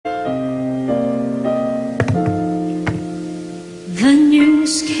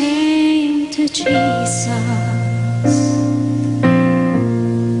came to Jesus,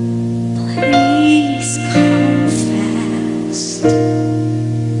 please come fast.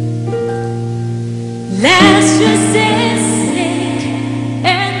 Lazarus is sick,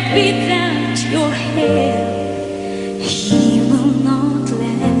 and without your help, he will not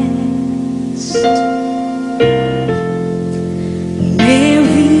last.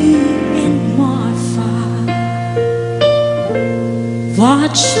 Mary and Martha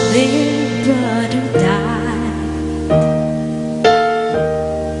watched their brother die.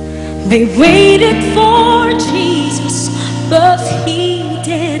 They waited for Jesus, but he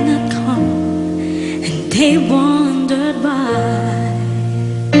did not come, and they wondered why.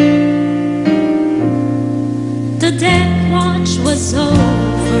 The death watch was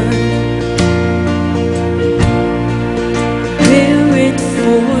over, buried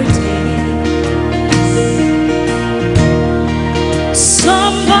for days.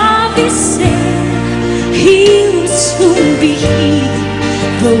 Somebody said he'll soon be here,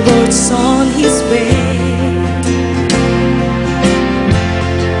 the Lord's on his way.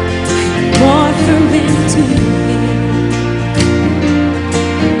 Martha ran to him,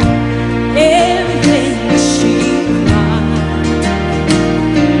 and when she cried,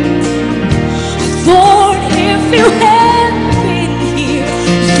 Lord, if you had been here,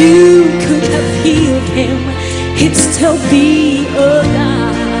 you could have healed him, he'd still be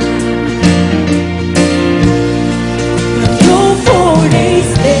alive. But no 4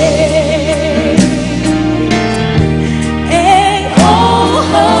 days there, and all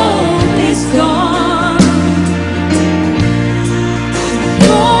hope is gone.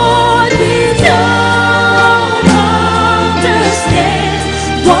 Lord, we don't understand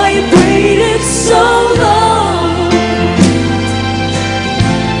why you waited so long,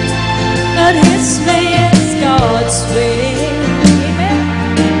 but his way is God's way. Amen.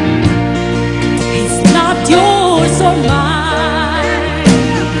 He's not yours or mine.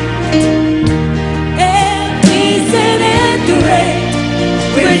 And isn't it great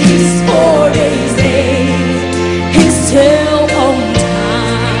when he's 4 days late, he's still on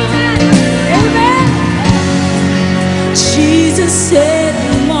time. Amen. Jesus said,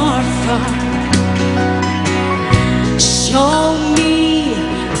 Martha, show me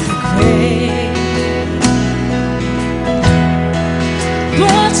the grave.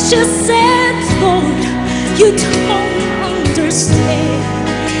 But she said, Lord, you don't understand,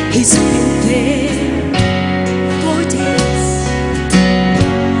 he's been there 4 days.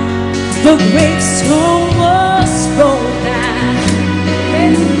 The gravestone was rolled back,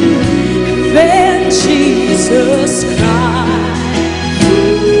 and then Jesus cried,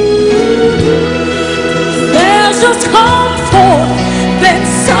 there's just comfort. Then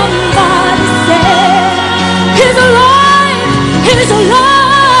somebody said, he's alive, he's alive.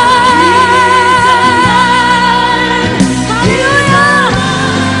 Hallelujah,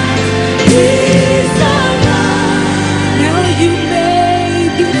 he's alive. Now you may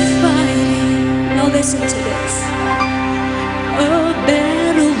be fighting, now listen to this, a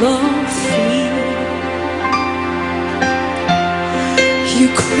battle of fear. You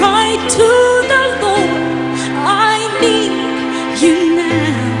cry to the Lord, I need you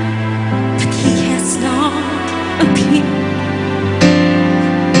now, but he has not appeared.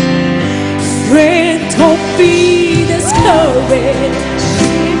 Friend, don't be discouraged,